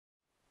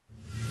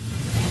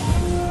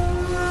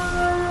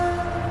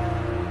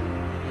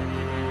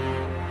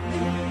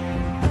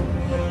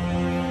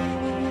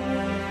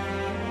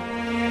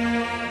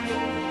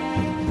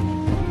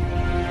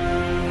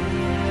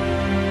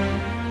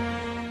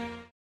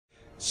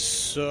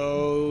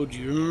So, do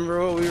you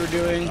remember what we were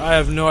doing? I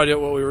have no idea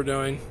what we were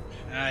doing.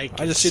 I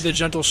just see the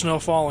gentle snow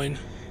falling.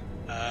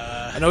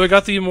 I know we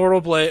got the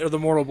immortal blade, or the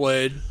mortal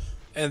blade,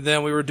 and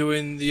then we were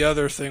doing the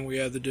other thing we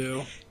had to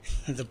do.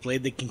 The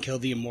blade that can kill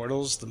the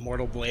immortals, the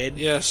mortal blade?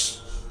 Yes.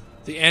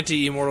 The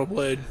anti-immortal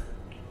blade.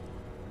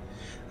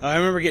 I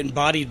remember getting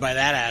bodied by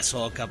that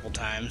asshole a couple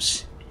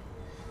times.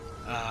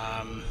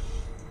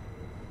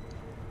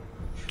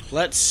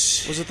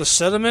 Was it the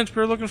sediment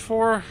we were looking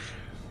for?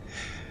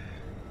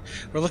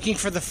 We're looking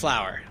for the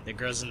flower that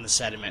grows in the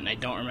sediment, and I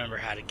don't remember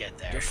how to get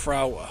there. The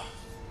Fraua.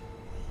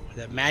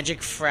 The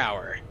magic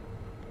flower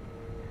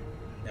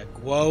that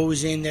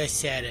grows in the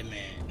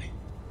sediment.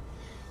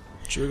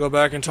 Should we go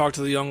back and talk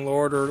to the young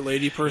lord or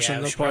lady person?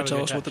 Yeah, They'll probably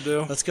tell us what to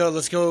do. Let's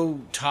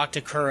go talk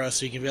to Kuro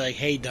so you can be like,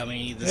 hey,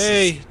 dummy.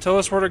 Tell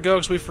us where to go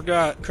because we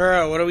forgot.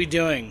 Kuro, what are we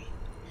doing?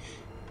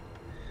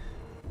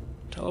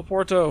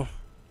 Teleporto.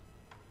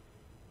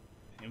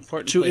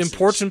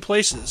 Important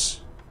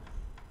places.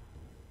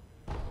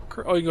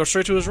 Oh, you can go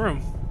straight to his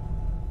room.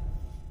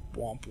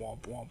 Womp,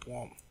 womp, womp,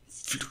 womp.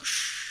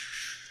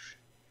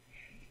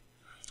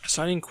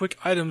 Assigning quick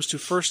items to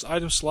first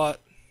item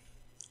slot.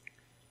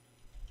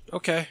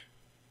 Okay.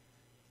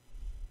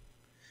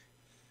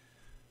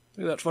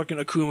 Look at that fucking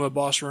Akuma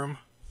boss room.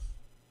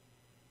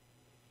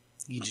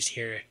 You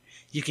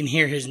can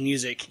hear his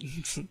music.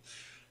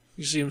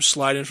 You see him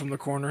slide in from the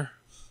corner.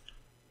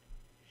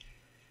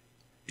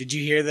 Did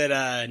you hear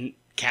that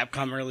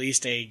Capcom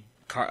released a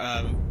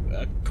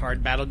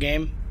card battle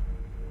game?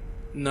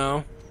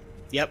 No.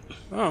 Yep.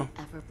 Oh.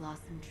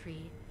 Everblossom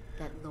tree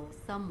that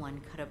someone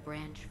cut a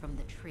branch from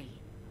the tree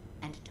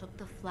and took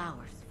the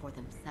flowers for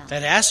themselves.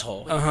 That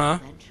asshole. Uh-huh.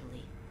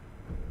 Eventually.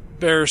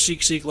 Bear,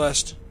 seek,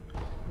 lest.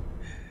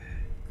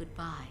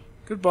 Goodbye.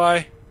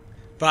 Goodbye.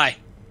 Bye.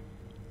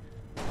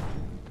 I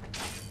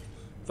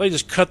thought you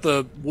just cut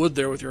the wood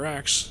there with your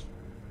axe.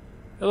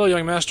 Hello,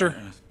 young master.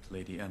 I asked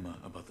Lady Emma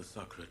about the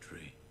Sakura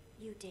tree.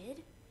 You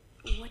did?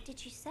 What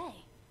did you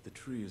say? The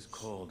tree is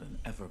called an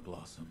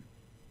Everblossom.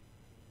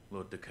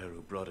 Lord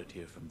Dekeru brought it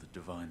here from the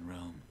divine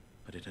realm,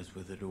 but it has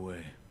withered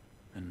away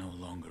and no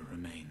longer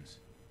remains.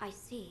 I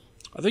see.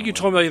 I think you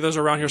told me there's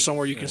around here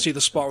somewhere you can see the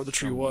spot where the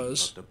tree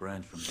was.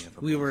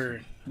 We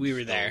were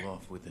there.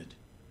 Off with it.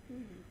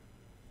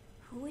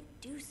 Who would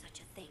do such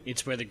a thing?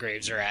 It's where the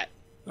graves are at.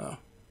 Oh.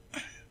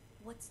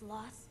 What's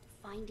lost?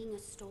 Finding a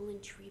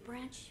stolen tree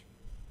branch?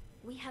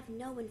 We have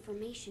no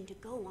information to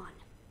go on.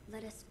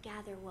 Let us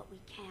gather what we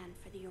can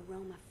for the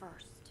aroma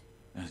first.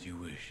 As you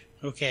wish.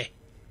 Okay.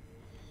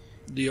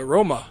 The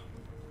aroma.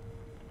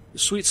 The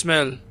sweet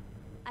smell.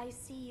 I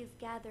see you've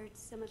gathered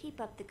some. Keep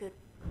up the good.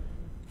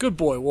 Good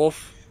boy,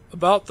 Wolf.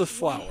 About the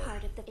flower. One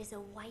part of is a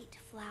white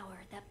flower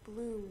that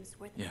blooms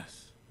where.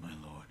 Yes, my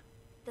lord.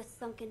 The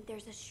sunken.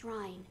 There's a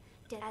shrine.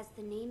 As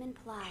the name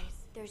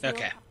implies, there's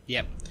Okay.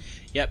 no.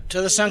 Yep.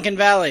 To the Sunken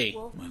Valley.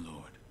 My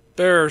lord.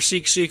 Bear,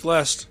 seek,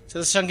 lest. To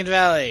the Sunken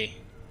Valley.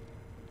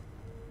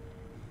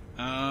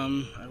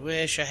 I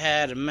wish I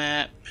had a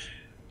map.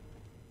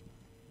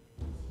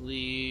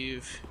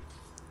 Leave.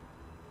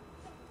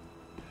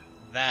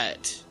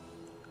 That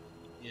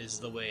is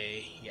the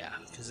way, yeah,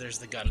 because there's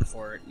the gun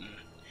fort. And...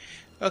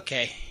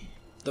 Okay.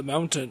 The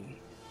mountain.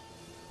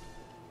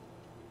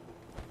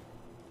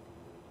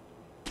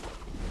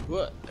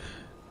 What?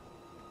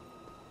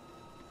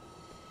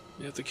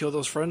 You have to kill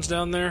those friends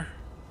down there?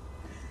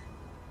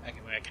 I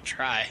can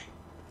try.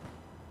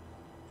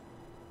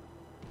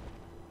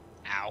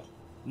 Ow.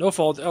 No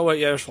fall. Oh, wait,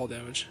 yeah, there's fall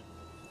damage.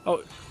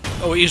 Oh,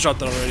 we eavesdropped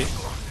that already.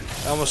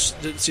 I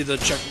almost didn't see the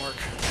check mark.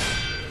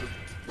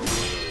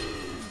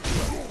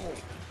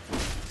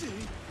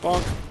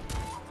 Bonk.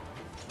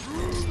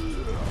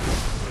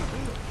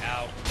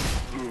 Ow.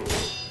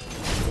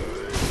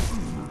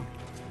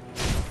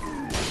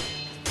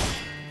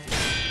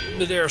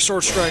 Mid-air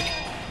sword strike.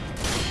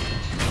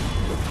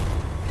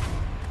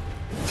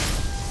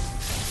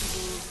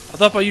 I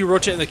thought by you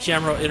rotating the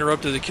camera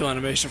interrupted the kill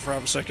animation for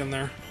half a second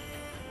there.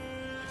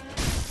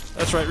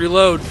 That's right,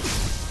 reload.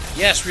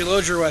 Yes,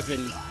 reload your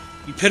weapon,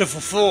 you pitiful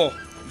fool.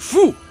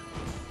 Phew!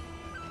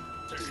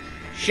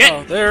 Shit!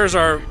 Oh, there's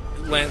our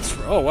lance.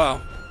 Oh,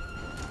 wow.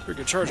 Pretty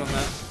good charge on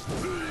that.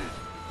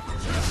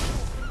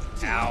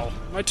 Ow.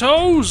 My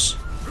toes!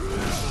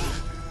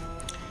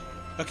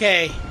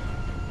 Okay.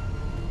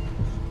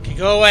 Okay,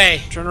 go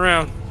away. Turn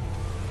around.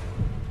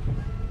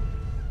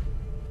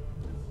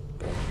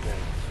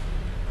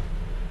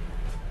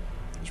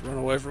 Just run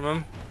away from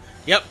him.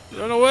 Yep.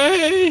 Run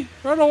away!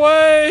 Run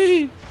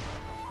away!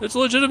 It's a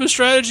legitimate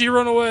strategy,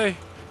 run away.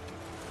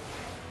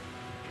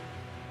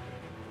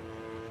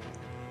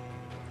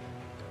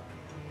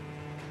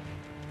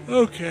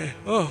 Okay.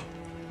 Oh.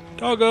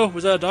 Doggo.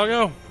 Was that a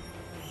doggo?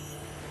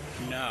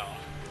 No.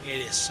 It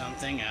is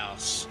something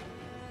else.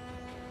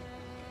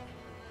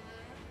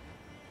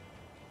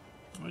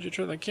 Why'd you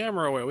turn the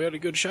camera away? We had a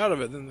good shot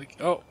of it. Then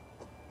oh.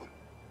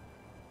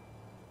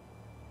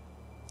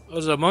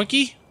 Was it a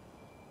monkey?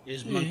 It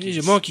is Yeah, monkeys. he's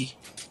a monkey.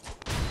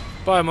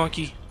 Bye,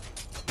 monkey.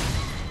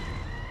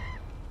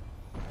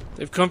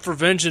 They've come for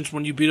vengeance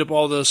when you beat up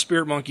all the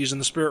spirit monkeys in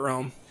the spirit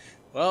realm.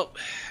 Well,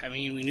 I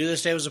mean, we knew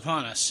this day was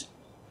upon us.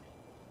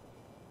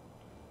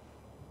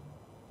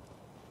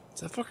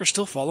 Is that fucker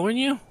still following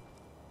you?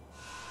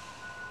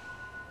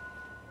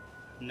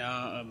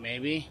 No,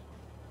 maybe.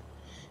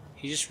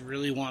 He just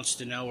really wants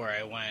to know where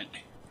I went.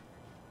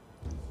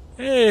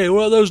 Hey,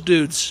 one of those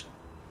dudes.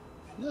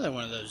 Another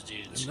one of those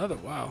dudes. Another,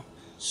 wow.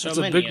 So That's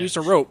a many big piece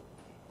of rope.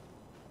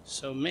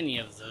 So many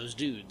of those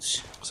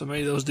dudes. So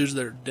many of those dudes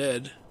that are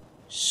dead.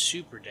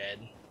 Super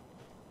dead.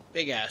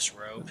 Big ass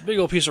rope. Big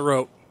old piece of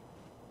rope.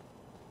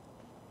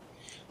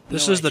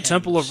 This No is the items.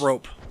 Temple of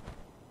Rope.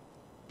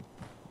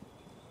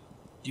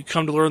 You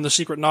come to learn the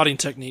secret knotting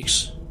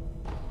techniques.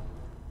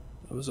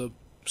 That was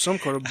some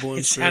kind of balloon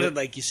It spirit. sounded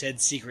like you said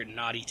secret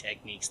naughty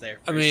techniques there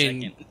for I a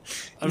mean, second.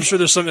 I'm sure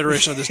there's some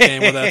iteration of this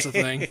game where that's a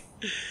thing.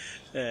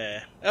 Oh,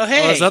 hey!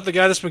 Oh, is that the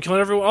guy that's been killing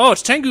everyone? Oh,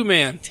 it's Tengu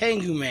Man.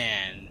 Tengu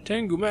Man.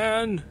 Tengu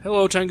Man.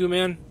 Hello, Tengu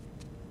Man.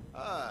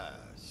 Ah,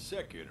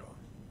 Sekiro.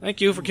 Thank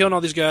you for killing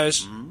all these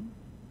guys.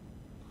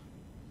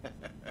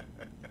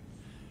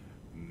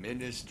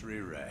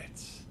 Ministry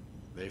rats.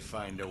 They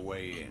find a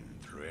way in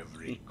through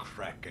every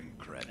crack and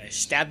I crevice.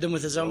 stabbed him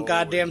with his own Always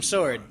goddamn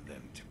sword. more of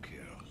them to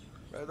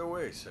kill. By the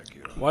way,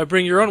 Sekiro. Why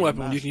bring your own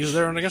weapon when you can use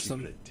their own against them?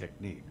 Secret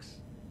techniques.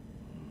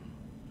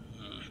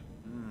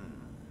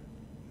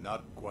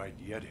 Not quite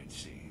yet, it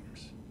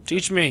seems.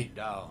 Teach me.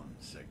 Down,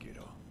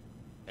 Sekiro.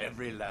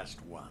 Every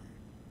last one.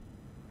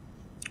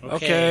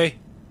 Okay.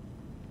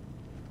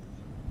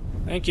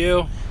 Thank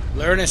you.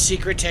 Learn a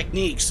secret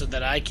technique so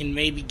that I can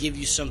maybe give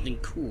you something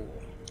cool.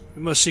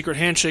 We must secret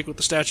handshake with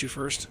the statue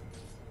first.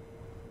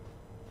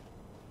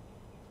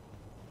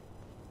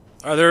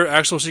 Are there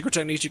actual secret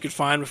techniques you could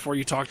find before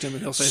you talk to him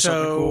and he'll say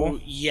something cool?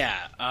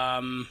 Yeah,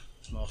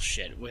 well,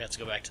 shit, we have to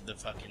go back to the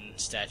fucking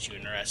statue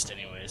and rest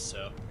anyways,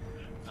 so,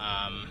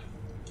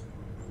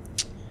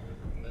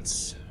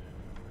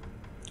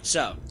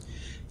 so,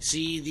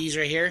 see these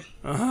right here?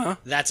 Uh-huh.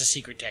 That's a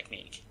secret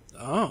technique.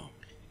 Oh.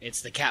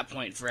 It's the cap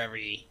point for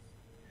every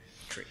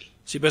tree.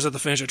 So you best have to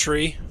finish a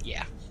tree?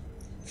 Yeah.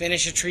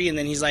 Finish a tree, and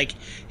then he's like,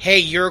 hey,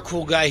 you're a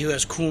cool guy who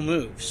has cool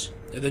moves.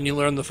 And then you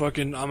learn the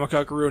fucking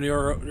Amakakaru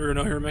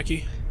no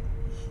Hirameki?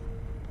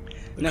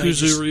 The No, he Kuzu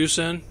just-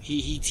 Ryusen?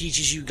 He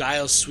teaches you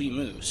Guile's sweet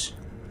moves.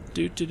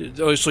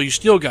 Oh, so you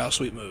steal Guile's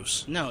sweet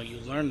moves. No, you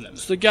learn them.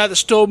 It's the guy that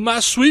stole my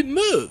sweet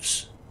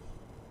moves.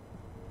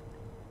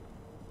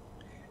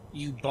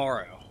 You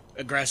borrow.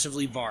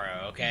 Aggressively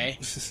borrow, okay?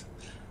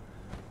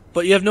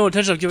 But you have no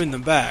intention of giving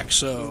them back,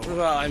 so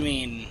Well, I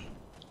mean,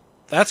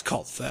 that's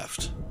called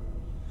theft.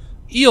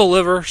 Eel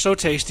liver, so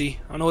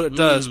tasty. I know what it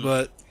does,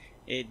 but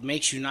it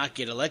makes you not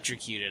get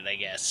electrocuted, I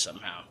guess,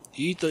 somehow.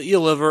 you eat the eel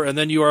liver and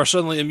then you are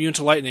suddenly immune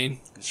to lightning,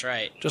 That's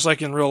right. just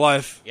like in real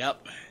life.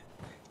 Yep.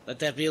 Let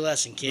that be a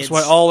lesson, kids. That's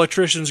why all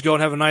electricians go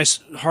and have a nice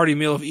hearty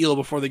meal of eel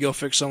before they go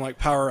fix some like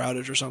power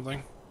outage or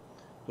something.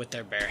 With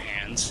their bare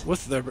hands.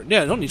 With their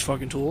they don't need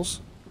fucking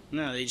tools.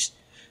 No,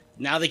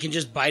 now they can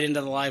just bite into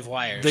the live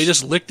wires. They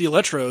just lick the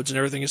electrodes and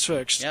everything is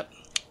fixed. Yep.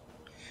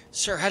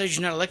 Sir, how did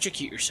you not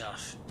electrocute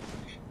yourself?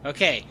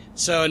 Okay,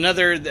 so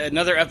another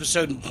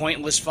episode in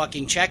pointless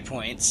fucking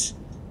checkpoints.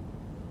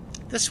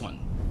 This one.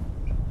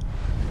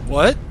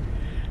 What?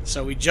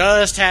 So we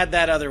just had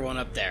that other one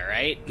up there,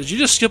 right? Did you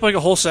just skip like a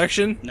whole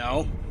section?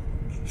 No.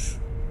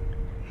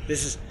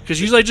 This is...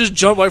 Because you like just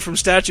jump like from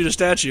statue to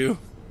statue.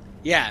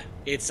 Yeah,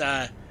 it's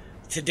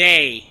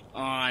today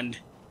on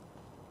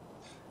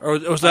Or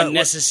was that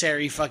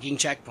unnecessary fucking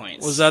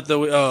checkpoints. Was that the?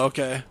 Oh,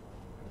 okay.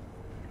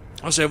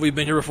 I'll say, have we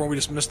been here before? We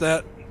just missed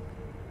that,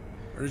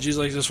 or did you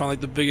like just find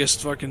like the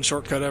biggest fucking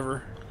shortcut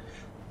ever?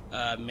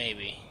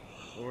 Maybe.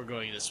 We're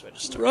going this way to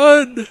start.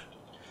 Run!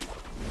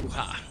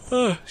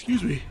 Ooh-ha.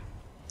 Excuse me.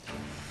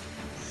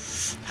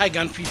 Hi,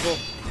 gun people.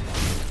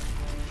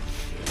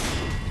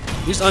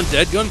 These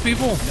undead gun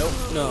people? Nope.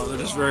 No, they're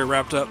just very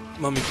wrapped up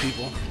mummy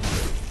people,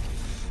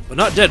 but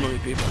not dead mummy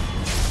people.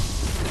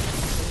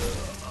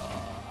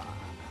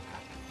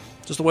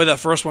 Just the way that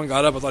first one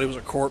got up, I thought he was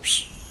a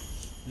corpse.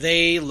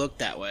 They look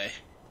that way.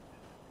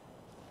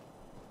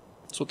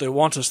 That's what they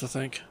want us to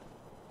think.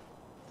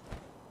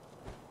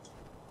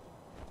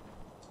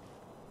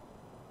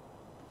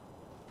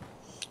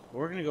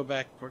 We're gonna go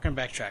back. We're gonna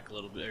backtrack a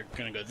little bit. We're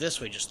gonna go this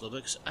way just a little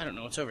bit, 'cause I don't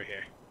know what's over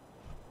here.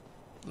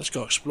 Let's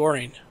go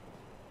exploring.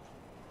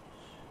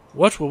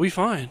 What will we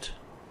find?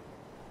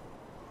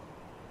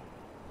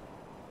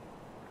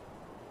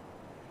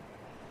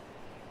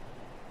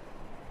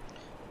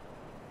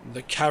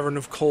 The Cavern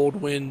of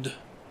Cold Wind.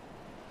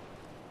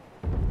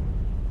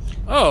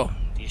 Oh,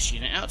 The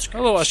Ashina outskirts.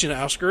 hello, Ashina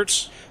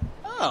Outskirts.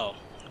 Oh,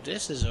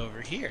 this is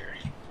over here.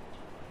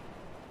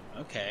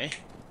 Okay.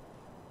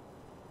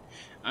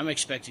 I'm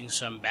expecting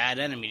some bad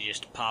enemy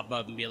just to pop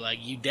up and be like,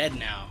 "You dead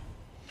now."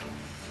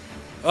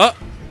 Oh,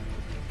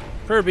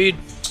 prayer bead.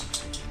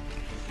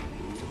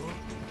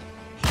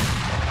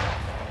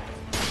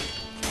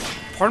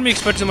 Part of me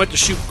expected him like to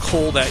shoot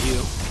cold at you.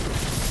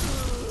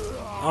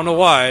 I don't know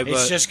why, but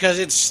It's just because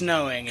it's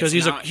snowing. because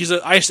he's an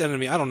ice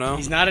enemy. I don't know.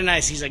 He's not an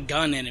ice. He's a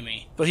gun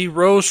enemy. But he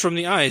rose from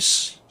the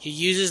ice He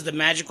uses the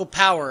magical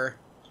power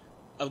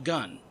of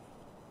gun.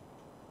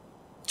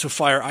 to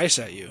fire ice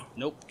at you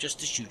Nope, just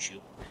to shoot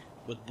you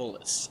with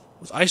bullets.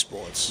 with ice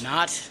bullets.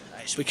 Not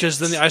ice Because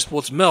then bullets. the ice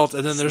bullets melt,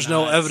 and then there's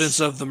no not- evidence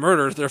of the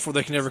murder. Therefore,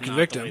 they can never It's not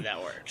convict the way him.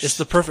 that works. It's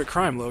the perfect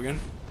crime, Logan.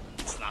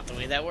 It's not the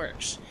way that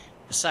works.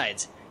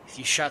 Besides, if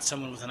you shot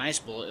someone with an ice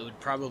bullet, it would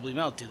probably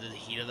melt due to the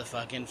heat of the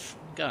fucking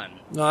gun.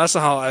 No, that's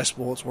not how ice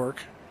bullets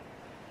work.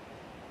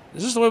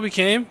 Is this the way we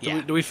came? Yeah.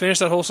 Did we finish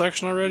that whole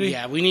section already?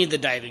 Yeah, we need the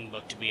diving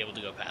book to be able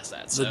to go past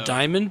that. The So,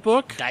 diamond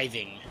book?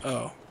 diving.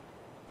 Oh.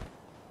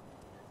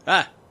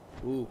 Ah.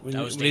 Ooh, We,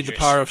 that was we need the dangerous.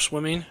 power of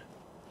swimming?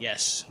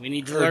 Yes, we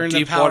need to Or learn the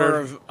deep power water-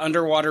 of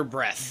underwater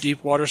breath.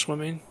 Deep water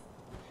swimming?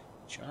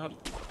 Shut up.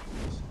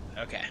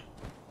 Okay.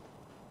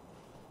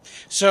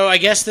 So I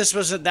guess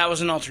that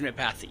was an alternate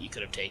path that you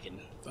could have taken.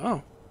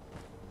 Oh.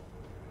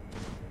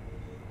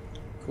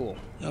 Cool.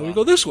 Now we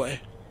go this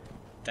way.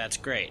 That's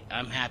great.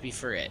 I'm happy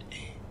for it.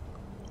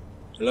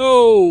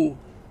 Hello!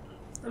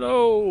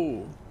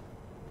 Hello!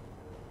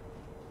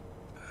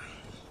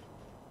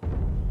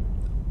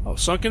 Oh,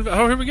 sunken...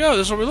 Oh, here we go.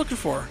 This is what we're looking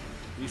for.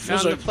 We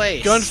found There's the a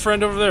place. gun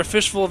friend over there,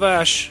 fistful of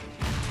ash.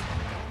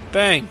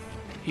 Bang.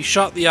 He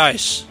shot the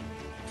ice.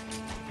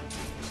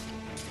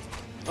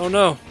 Oh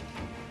no.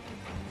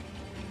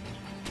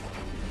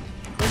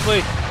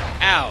 Quickly.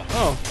 Ow.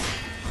 Oh.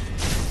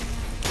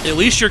 At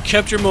least you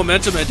kept your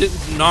momentum and it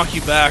didn't knock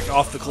you back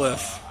off the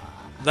cliff.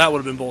 That would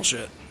have been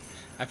bullshit.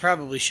 I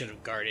probably should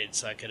have guarded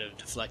so I could have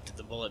deflected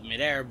the bullet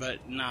midair,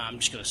 but nah, I'm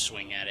just going to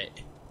swing at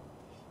it.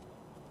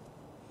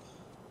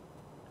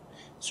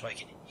 So I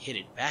can hit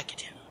it back at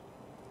him.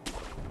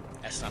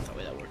 That's not the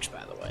way that works,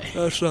 by the way.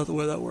 That's not the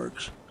way that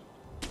works.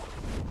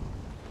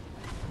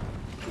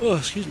 Oh,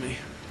 excuse me.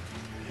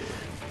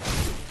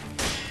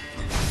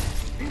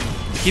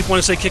 I keep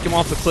wanting to say kick him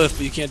off the cliff,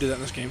 but you can't do that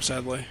in this game,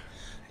 sadly.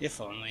 If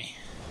only.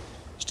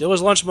 Steal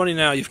his lunch money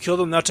now. You've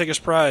killed him, now take his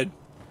pride.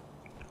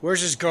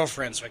 Where's his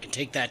girlfriend so I can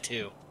take that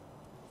too?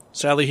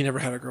 Sadly, he never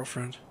had a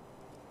girlfriend.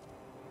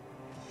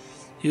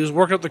 He was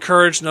working up the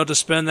courage, to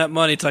spend that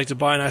money to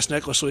buy a nice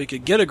necklace so he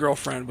could get a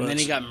girlfriend. But And then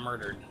he got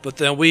murdered. But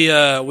then we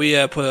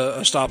put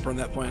a stopper on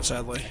that point,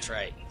 sadly. That's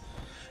right.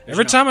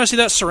 Every time I see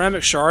that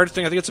ceramic shard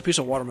thing, I think it's a piece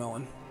of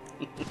watermelon.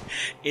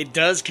 It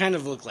does kind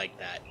of look like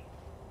that.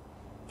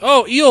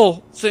 Oh,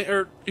 eel thing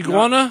or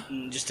iguana?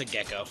 No, just a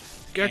gecko.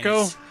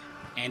 Gecko?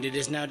 And it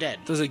is now dead.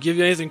 Does it give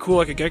you anything cool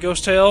like a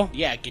gecko's tail?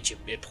 Yeah,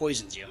 it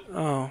poisons you.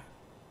 Oh.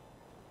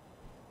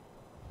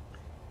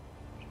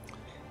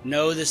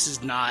 No, this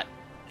is not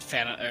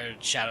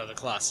Shadow of the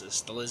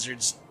Colossus. The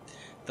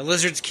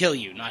lizards kill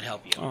you, not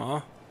help you.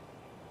 Aw.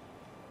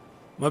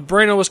 My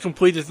brain was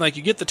complete with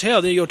you get the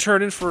tail, then you go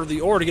turn in for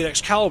the ore to get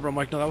Excalibur. I'm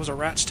like, no, that was a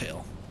rat's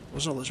tail. It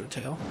wasn't a lizard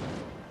tail.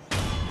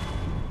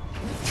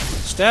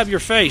 Stab your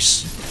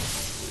face.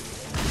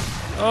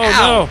 Oh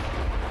Ow. no.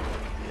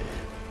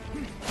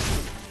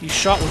 He's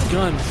shot with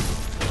gun.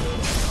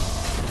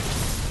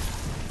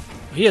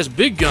 He has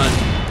big gun.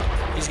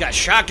 He's got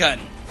shotgun.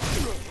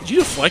 Did you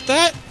deflect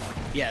that?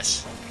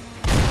 Yes.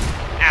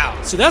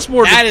 Ow. See, that's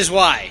more. That is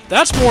why.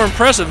 That's more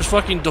impressive. Is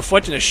fucking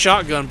deflecting a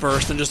shotgun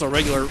burst than just a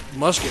regular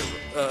musket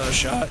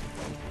shot.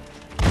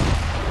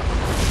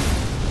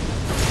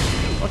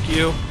 Fuck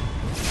you.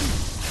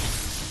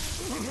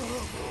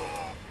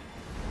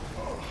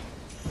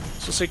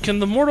 So say, can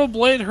the mortal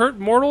blade hurt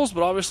mortals?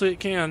 But obviously it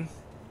can.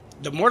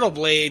 The Mortal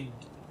Blade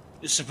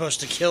is supposed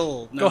to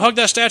kill. No. Go hug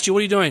that statue. What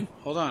are you doing?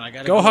 Hold on, I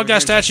gotta Go hug over here that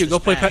and touch statue. Go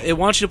this play. bag. It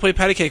wants you to play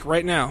patty cake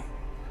right now,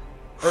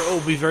 or it will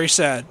be very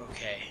sad.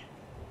 Okay.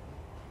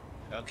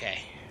 Okay.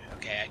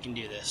 Okay, I can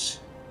do this.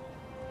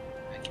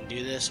 I can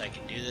do this. I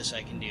can do this.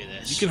 I can do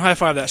this. You can high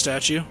five that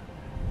statue.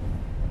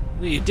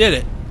 You did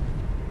it.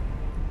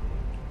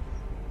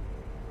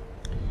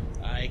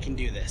 I can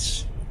do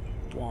this.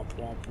 Womp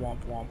womp womp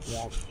womp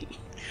womp.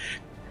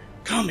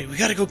 Kami, we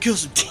gotta go kill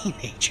some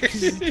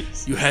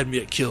teenagers. You had me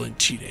at killing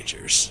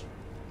teenagers.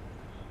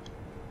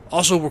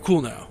 Also, we're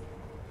cool now.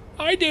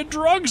 I did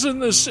drugs in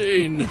this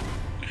scene.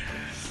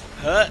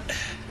 Alright,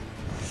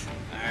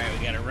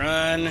 we gotta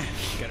run.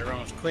 Gotta run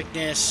with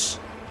quickness.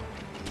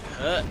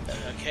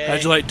 Okay.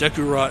 How'd you like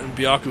Dekurat and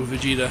Byaku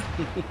Vegeta?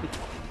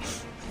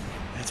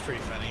 That's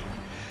pretty funny.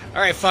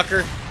 Alright,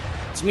 fucker.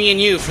 It's me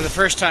and you for the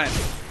first time.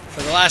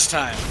 For the last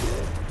time.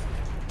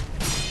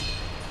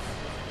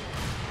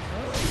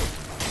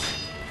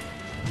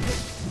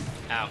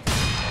 Ow.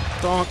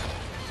 Donk.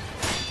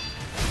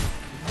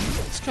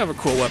 It's kind of a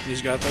cool weapon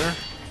he's got there.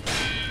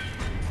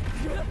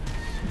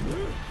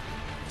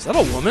 Is that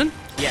a woman?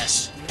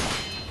 Yes.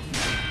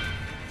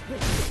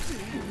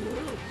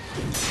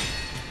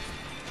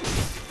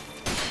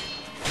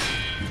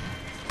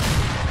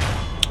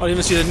 I didn't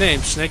even see the name.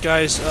 Snake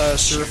Eyes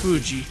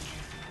Surafuji.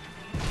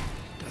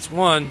 That's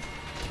one.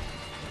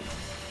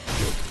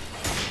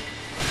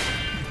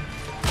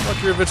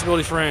 Fuck your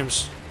invincibility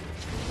frames.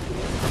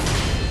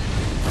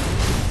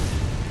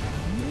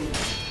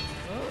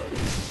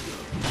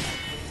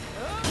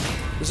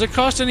 Is Does it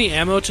cost any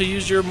ammo to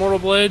use your Mortal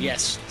Blade?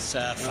 Yes, it's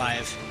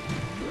 5.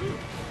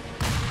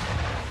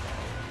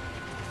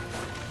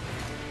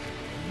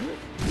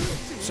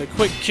 Say,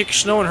 quick, kick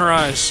snow in her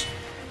eyes.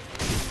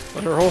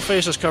 But her whole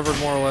face is covered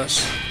more or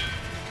less.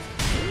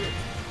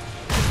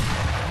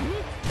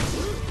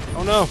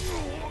 Oh no!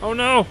 Oh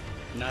no!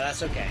 No,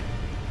 that's okay.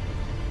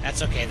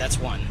 That's okay, that's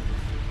 1.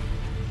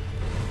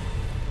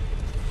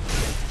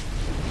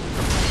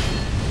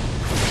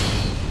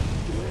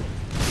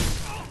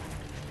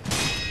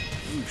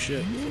 Oh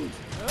shit.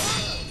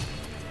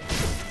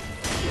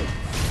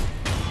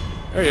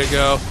 There you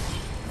go.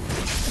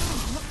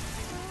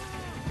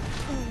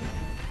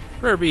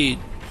 Rare bead.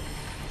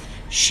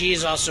 She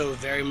is also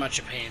very much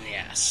a pain in the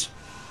ass.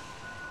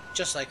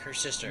 Just like her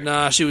sister.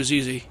 Nah, she was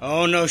easy.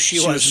 Oh no, she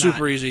was not.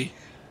 super easy.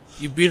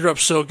 You beat her up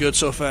so good,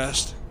 so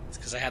fast. It's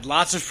because I had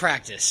lots of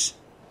practice.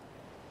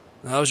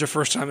 That was your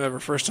first time ever.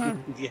 First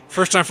time. Yeah.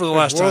 First time for the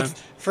last time.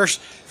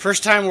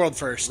 First time, world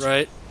first.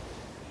 Right.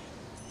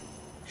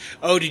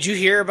 Oh, did you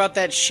hear about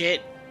that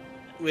shit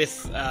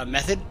with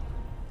Method?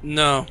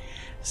 No.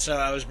 So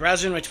I was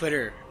browsing my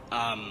Twitter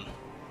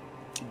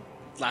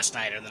last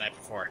night or the night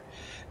before.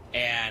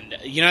 And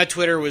you know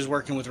Twitter was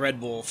working with Red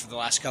Bull for the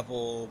last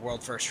couple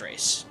World First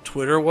race.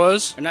 Twitter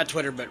was? Or not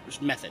Twitter, but it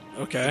was Method.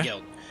 Okay. The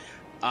guild.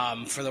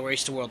 For the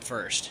Race to World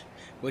First,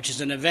 which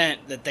is an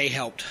event that they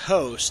helped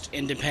host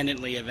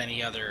independently of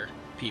any other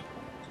people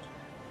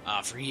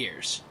for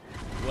years.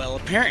 Well,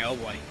 apparently... Oh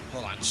boy,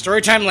 hold on.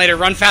 Story time later,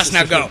 run fast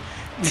now, go!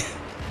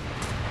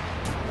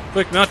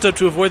 Quick, not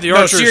to avoid the No,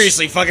 archers.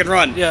 seriously, fucking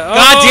run. Yeah.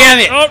 God damn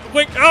it! Oh,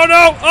 quick. Oh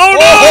no! Oh no!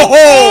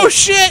 Oh, Oh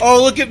shit!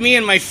 Oh, look at me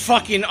and my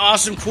fucking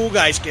awesome cool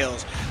guy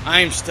skills.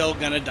 I'm still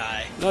gonna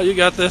die. No, you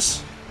got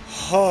this.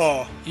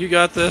 Oh, You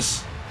got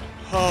this.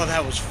 oh,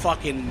 that was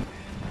fucking...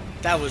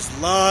 That was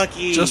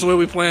lucky. Just the way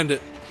we planned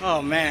it.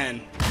 Oh,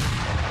 man.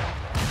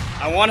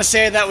 I want to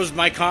say that was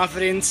my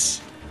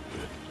confidence.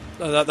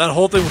 That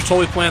whole thing was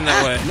totally planned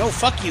that way. No,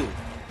 fuck you.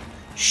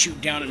 Shoot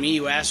down at me,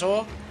 you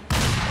asshole.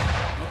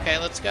 Okay,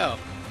 let's go.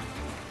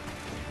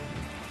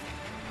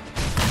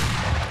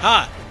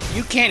 Ah,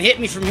 you can't hit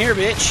me from here,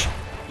 bitch.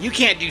 You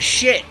can't do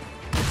shit.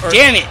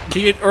 Damn it.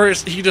 He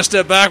can just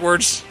step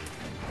backwards.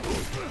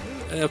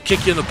 And he'll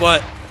kick you in the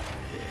butt.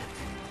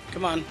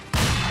 Come on.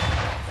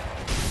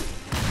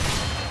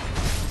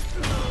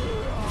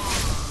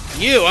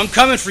 I'm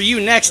coming for you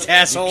next,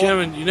 asshole.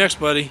 Kevin, you next,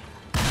 buddy.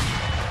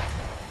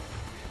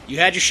 You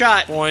had your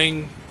shot.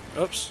 Boing.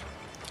 Oops.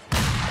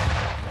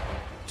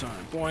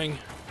 Time. Boing.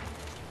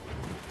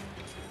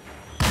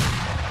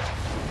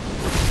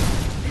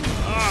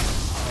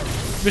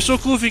 It'd be so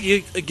cool if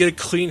you get a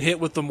clean hit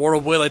with the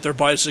Mortal Blade, like their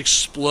body just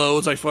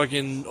explodes, like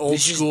fucking old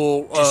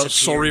school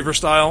Soul Reaver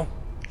style.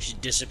 Should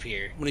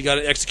disappear. When he got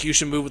an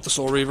execution move with the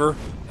Soul Reaver,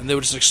 and they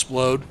would just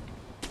explode.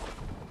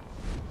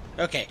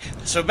 Okay,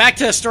 so back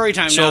to story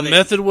time now. So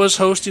Method was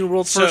hosting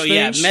World First So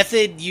yeah, things?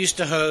 Method used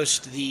to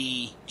host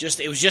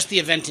it was just the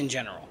event in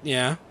general.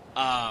 Yeah.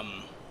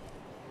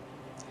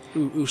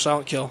 Ooh,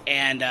 silent kill.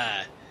 And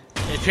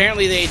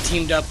apparently they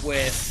teamed up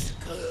with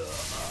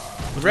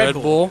Red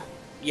Bull.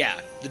 Yeah,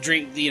 the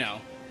drink, Yeah,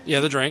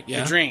 the drink,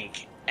 yeah. the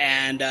drink.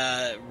 And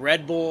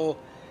Red Bull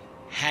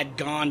had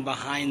gone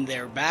behind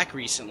their back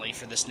recently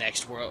for this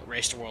next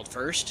Race to World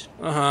First.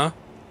 Uh-huh.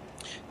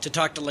 To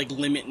talk to, like,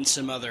 Limit and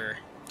some other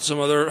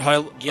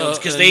high guilds,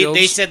 because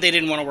they said they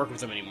didn't want to work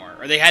with them anymore,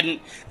 or they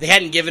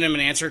hadn't given him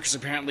an answer, because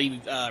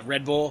apparently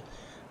Red Bull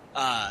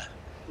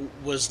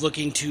was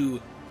looking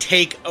to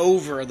take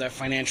over the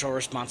financial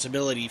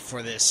responsibility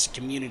for this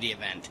community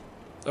event.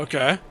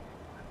 Okay.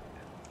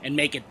 And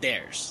make it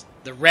theirs.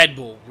 The Red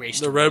Bull Race.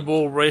 The Red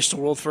Bull Race to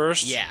World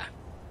First. Yeah.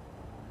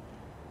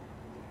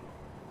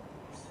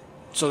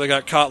 So they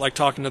got caught like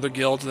talking to their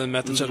guilds, and then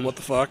Method said, "What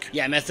the fuck?"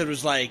 Yeah, Method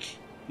was like,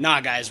 "Nah,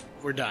 guys,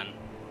 we're done."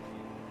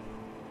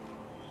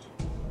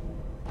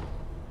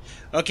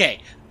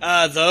 Okay,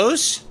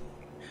 those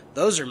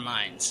are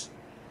mines.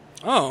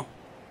 Oh.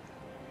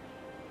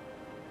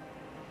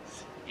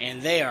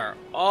 And they are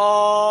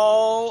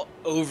all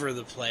over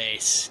the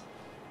place.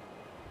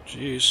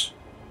 Jeez.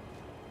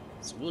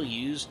 So we'll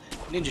use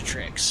ninja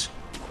tricks.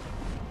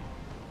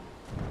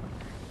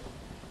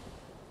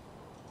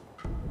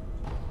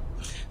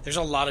 There's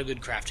a lot of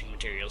good crafting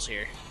materials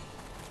here.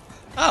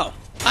 Oh,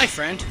 hi,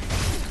 friend.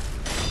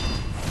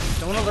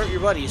 Don't alert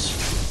your buddies.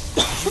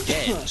 You're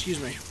dead.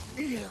 Excuse me.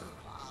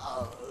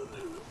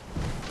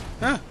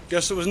 Huh,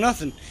 guess it was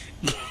nothing.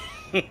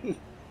 I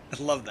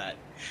love that.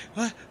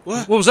 What?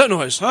 What was that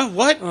noise? Huh?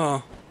 What?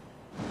 Oh.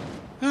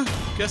 Huh,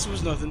 guess it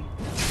was nothing.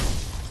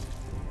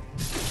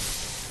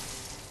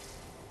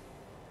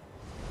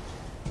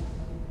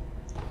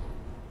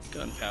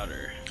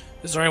 Gunpowder.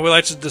 Is there any way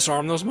like to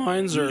disarm those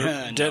mines or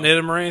No. detonate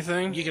them or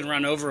anything? You can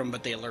run over them,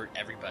 but they alert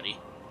everybody.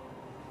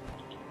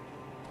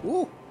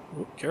 Ooh,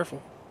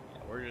 careful.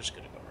 Yeah, we're just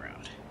gonna go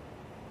around.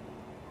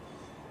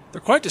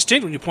 They're quite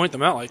distinct when you point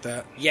them out like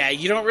that. Yeah,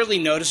 you don't really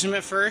notice them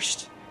at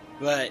first,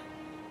 but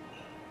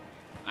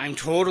I'm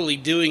totally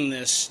doing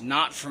this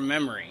not from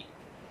memory.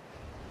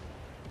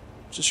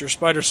 Just your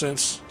spider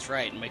sense. That's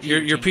right. My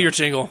Your Peter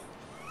tingle.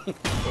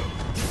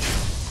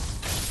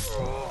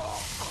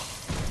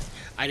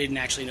 I didn't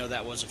actually know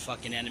that was a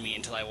fucking enemy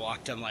until I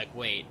walked. I'm like,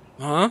 wait,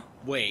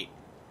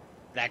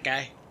 that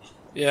guy?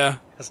 Yeah.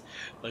 I was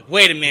like,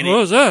 wait a minute. What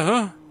was that,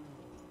 huh?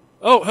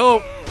 Oh,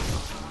 hello.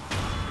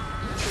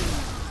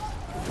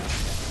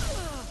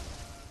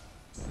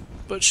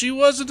 But she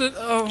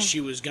wasn't. She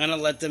was gonna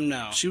let them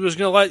know. She was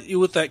gonna light you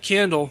with that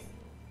candle.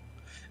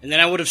 And then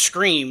I would have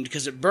screamed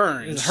because it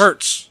burns. It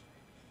hurts.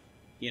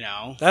 You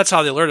know? That's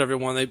how they alert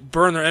everyone. They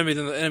burn their enemy,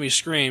 then the enemy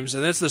screams,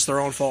 and it's just their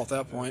own fault at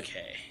that point.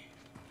 Okay.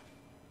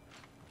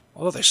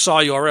 Although they saw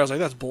you already, I was like,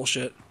 that's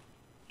bullshit.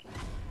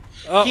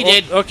 Oh, He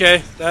did.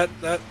 Okay, that,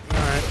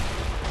 alright.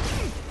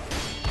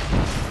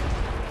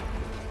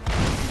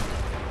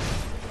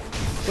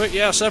 Quick,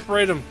 yeah,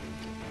 separate them.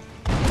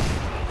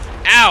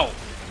 Ow!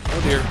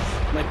 Oh dear.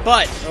 My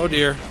butt! Oh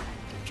dear.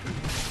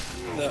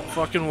 That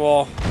fucking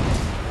wall.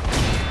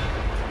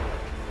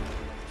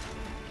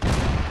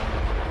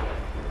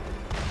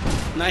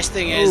 Nice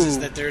thing is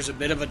that there's a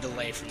bit of a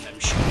delay from them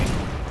shooting.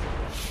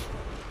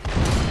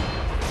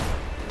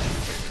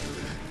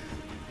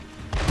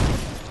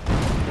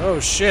 Oh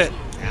shit.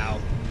 Ow.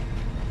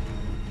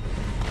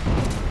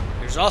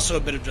 There's also a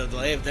bit of a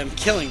delay of them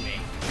killing me.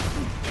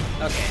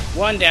 Okay,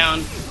 one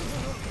down.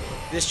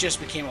 This just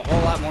became a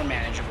whole lot more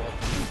manageable.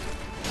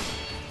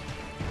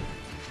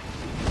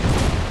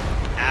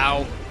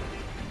 Ow.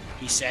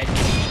 He said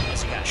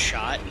as he got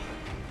shot.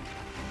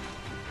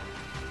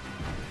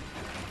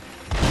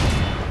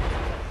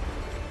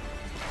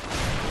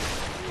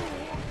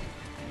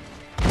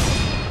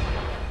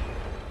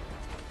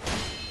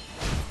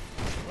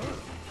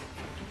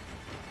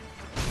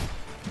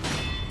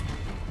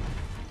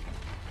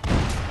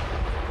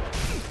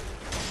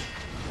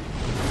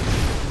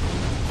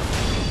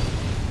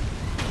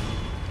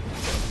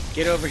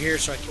 Get over here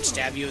so I can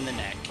stab you in the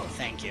neck.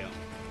 Thank you.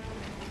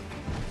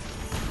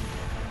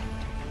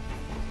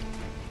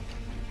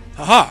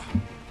 Haha!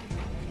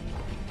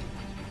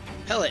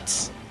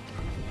 Pellets.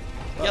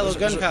 Yellow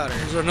gunpowder.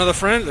 Is there another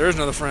friend? There is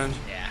another friend.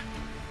 Yeah.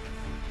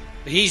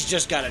 But he's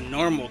just got a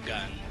normal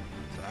gun.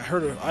 I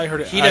heard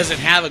it. He doesn't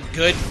have a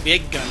good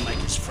big gun like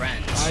his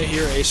friends. I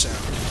hear a sound.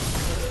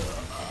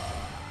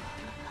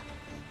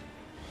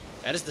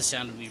 That is the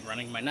sound of me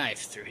running my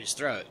knife through his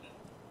throat.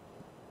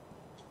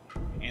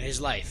 And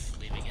his life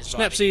leaving his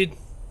body. Snapseed.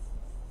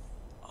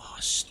 Oh,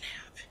 snap.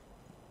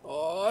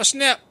 Oh,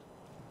 snap.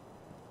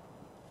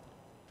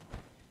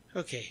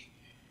 Okay.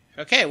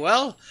 Okay,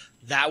 well,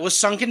 that was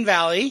Sunken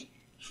Valley.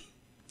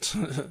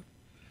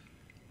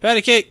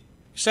 Patty cake.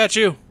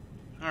 Statue.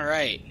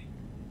 Alright.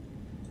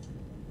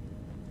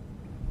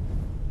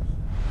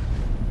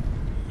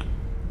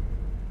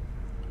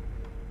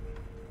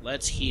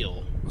 Let's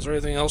heal. Was there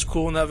anything else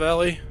cool in that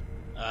valley?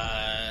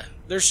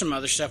 There's some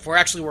other stuff. We're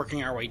actually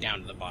working our way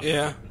down to the bottom.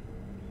 Yeah.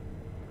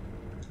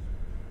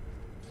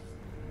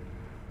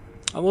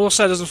 I'm a little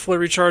sad it doesn't fully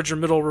recharge your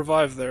middle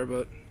revive there,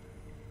 but...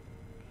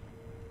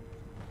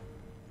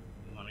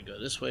 I want to go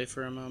this way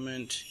for a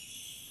moment.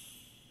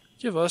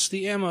 Give us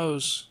the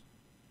ammos.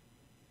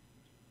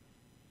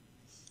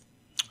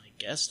 I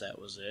guess that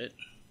was it.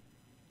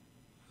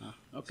 Huh,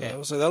 okay.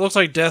 So that looks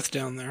like death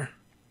down there.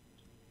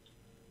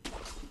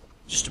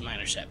 Just a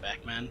minor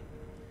setback, man.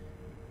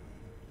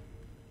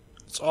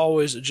 It's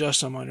always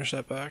just a minor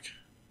setback.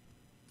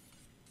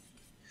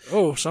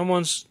 Oh,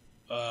 someone's...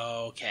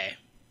 Okay.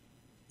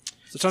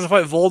 Is it time to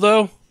fight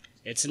Voldo?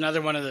 It's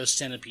another one of those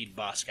centipede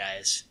boss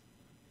guys.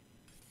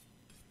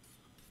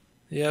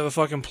 You have a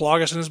fucking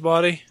Plagas in his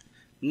body?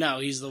 No,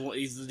 he's the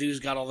dude who's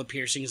got all the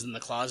piercings in the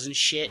claws and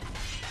shit.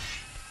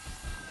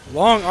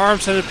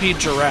 Long-armed centipede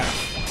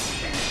giraffe.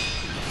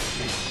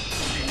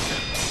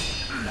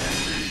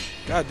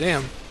 God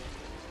damn.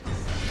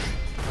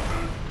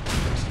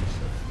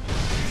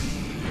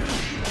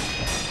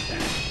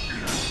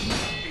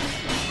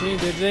 Ding,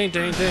 ding, ding,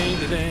 ding,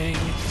 ding, ding.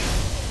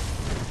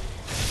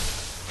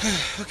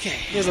 Okay.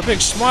 He has a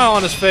big smile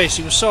on his face.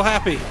 He was so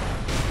happy.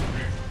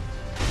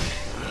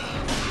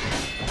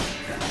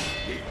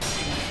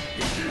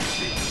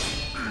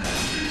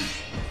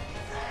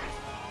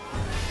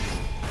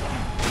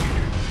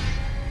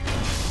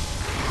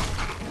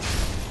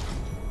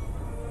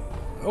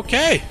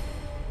 Okay.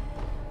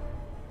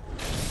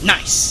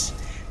 Nice.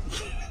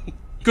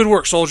 Good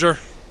work, soldier.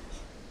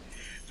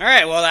 All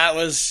right. Well, that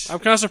was. I'm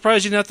kind of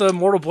surprised you didn't have to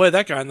mortal blade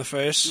that guy in the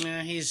face.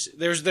 Yeah,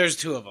 there's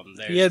two of them.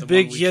 There's He had the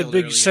big one we killed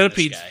earlier,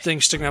 centipede this guy.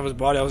 things sticking out of his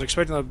body. I was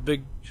expecting a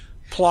big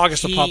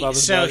Plagas to pop out of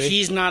his body. So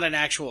he's not an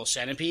actual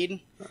centipede.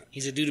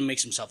 He's a dude who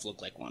makes himself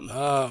look like one.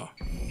 Oh,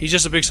 he's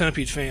just a big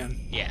centipede fan.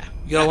 Yeah.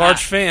 You got a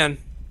large fan.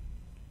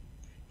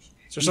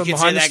 Is there You something could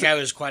say behind that guy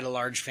was quite a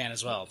large fan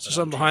as well. Is there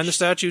something behind the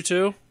statue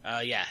too?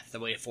 Yeah, the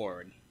way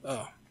forward.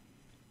 Oh.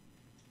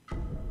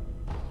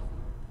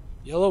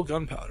 Yellow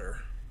gunpowder.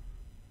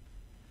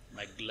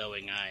 My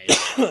glowing eyes.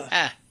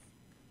 Ah.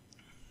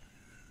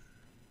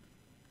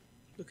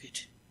 Look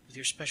it with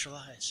your special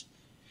eyes.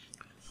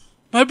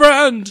 My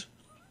brand!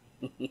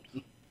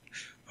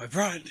 My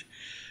brand.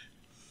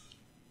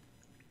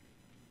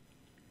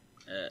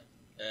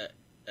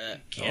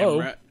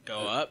 Camera, go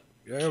up.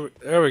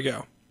 There we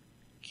go.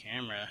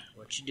 Camera,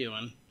 what you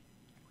doing?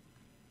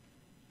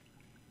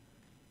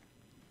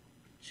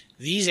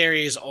 These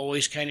areas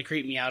always kind of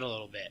creep me out a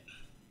little bit.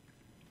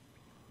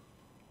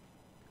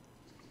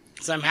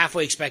 So I'm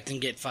halfway expecting to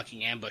get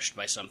fucking ambushed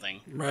by something.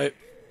 Right.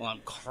 While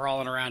I'm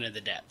crawling around in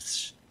the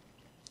depths.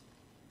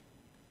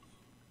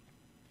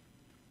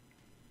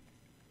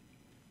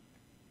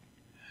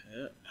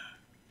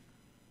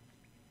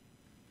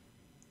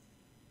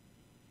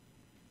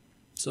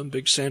 Some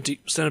big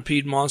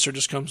centipede monster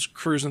just comes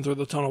cruising through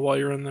the tunnel while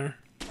you're in there.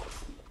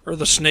 Or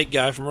the snake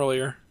guy from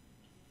earlier.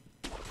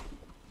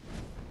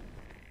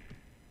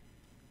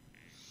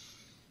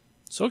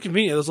 So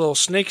convenient, those little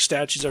snake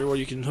statues everywhere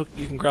you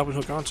can grab and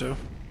hook onto.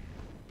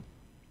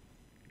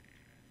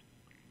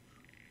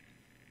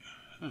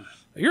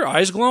 Are your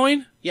eyes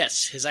glowing?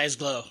 Yes, his eyes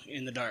glow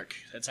in the dark.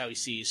 That's how he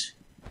sees.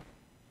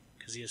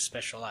 Because he has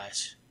special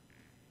eyes.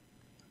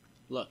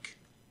 Look.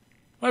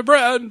 My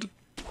brand!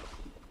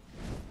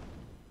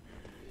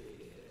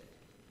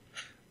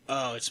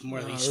 Oh, it's more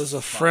of these. There's a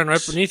fucks. friend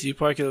right beneath you.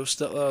 Probably could have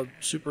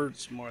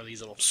It's more of these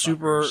little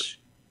super fuckers.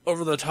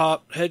 over the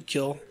top head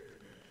kill.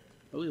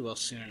 But we will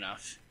soon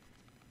enough.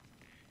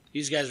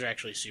 These guys are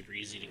actually super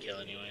easy to kill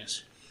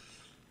anyways.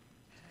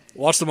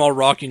 Watch them all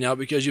rock you now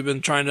because you've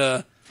been trying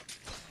to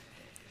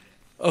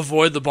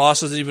avoid the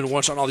bosses and you've been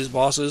one-shotting all these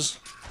bosses.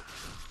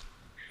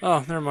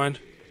 Oh, never mind.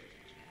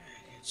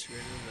 Get rid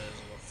of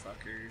those little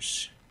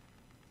fuckers.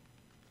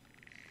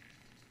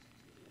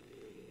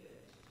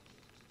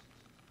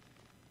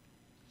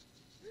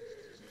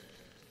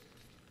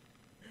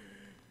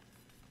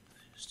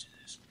 Let's do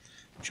this.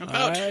 Jump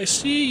out! I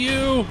see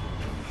you!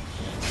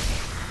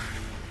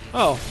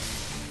 Oh.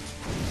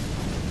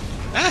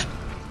 Ah!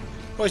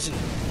 Poison.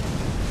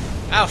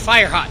 Ow,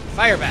 fire hot.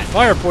 Fire bat.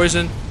 Fire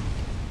poison.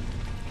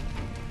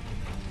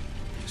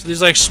 So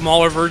these like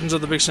smaller versions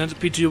of the big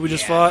centipede we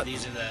just fought?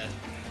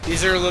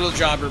 These are little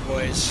jobber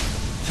boys.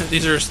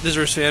 These are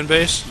his fan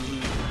base?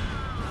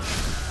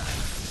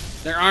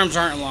 Their arms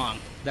aren't long.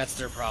 That's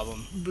their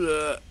problem.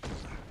 Bleh.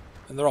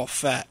 And they're all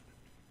fat.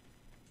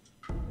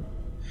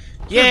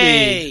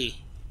 Yay!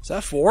 Is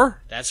that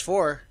 4? That's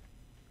 4.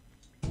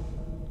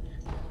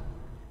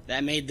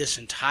 That made this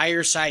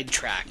entire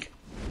sidetrack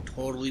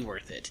totally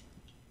worth it.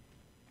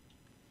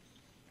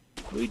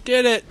 We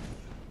did it!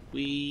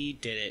 We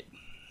did it.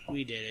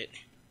 We did it.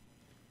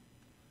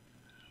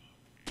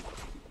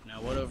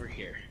 Now what over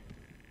here?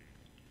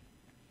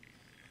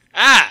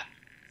 Ah!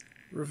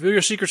 Reveal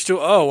your secrets to...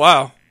 Oh,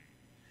 wow.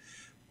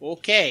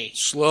 Okay.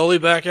 Slowly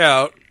back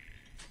out.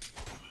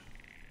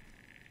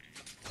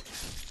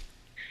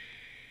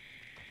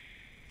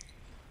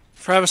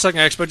 For half a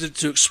second, I expected it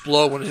to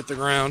explode when it hit the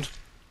ground.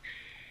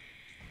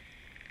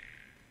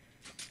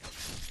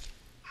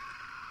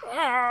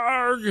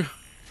 Arrgh!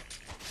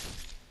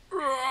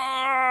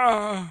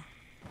 Ah!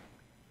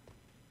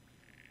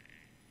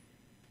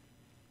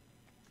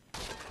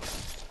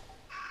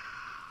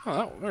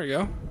 Oh, there you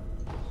go.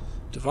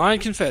 Divine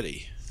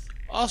confetti.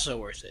 Also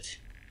worth it.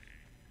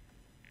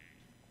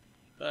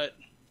 But...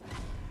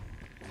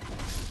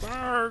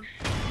 Barg!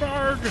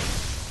 Barg!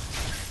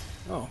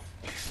 Oh.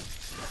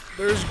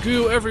 There's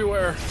goo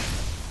everywhere.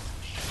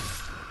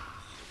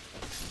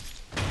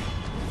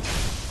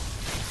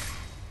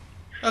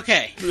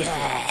 Okay.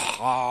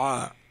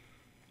 I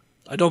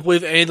don't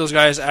believe any of those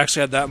guys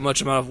actually had that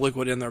much amount of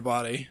liquid in their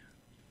body.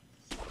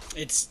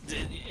 It's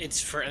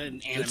for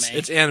an anime.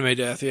 It's anime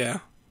death, yeah.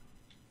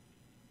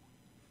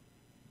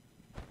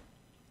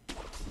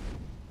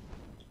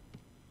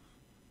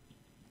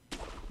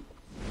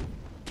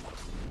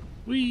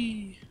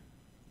 Whee!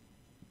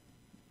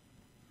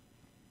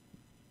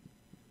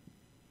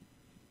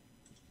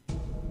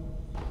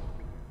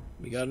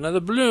 We got another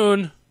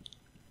balloon.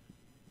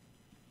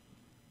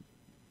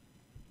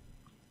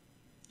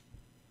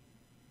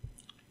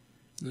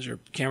 Is your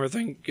camera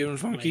thing getting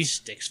funky? My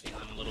stick's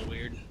feeling a little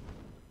weird.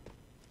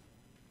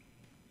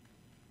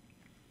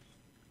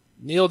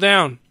 Kneel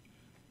down.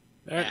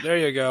 There, Yeah. there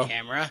you go.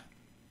 Camera.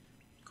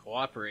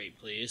 Cooperate,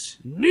 please.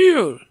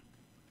 Kneel!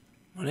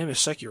 My name is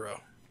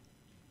Sekiro.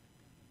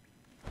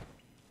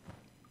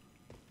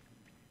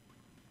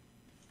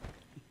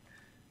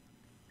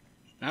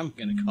 I'm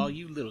gonna call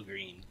you Little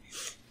Green.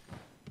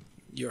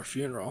 Your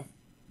funeral.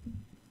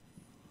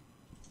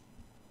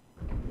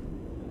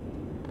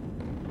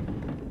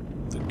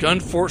 The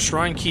Gunfort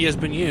Shrine key has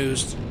been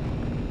used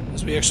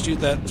as we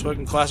execute that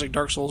fucking classic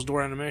Dark Souls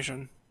door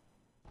animation.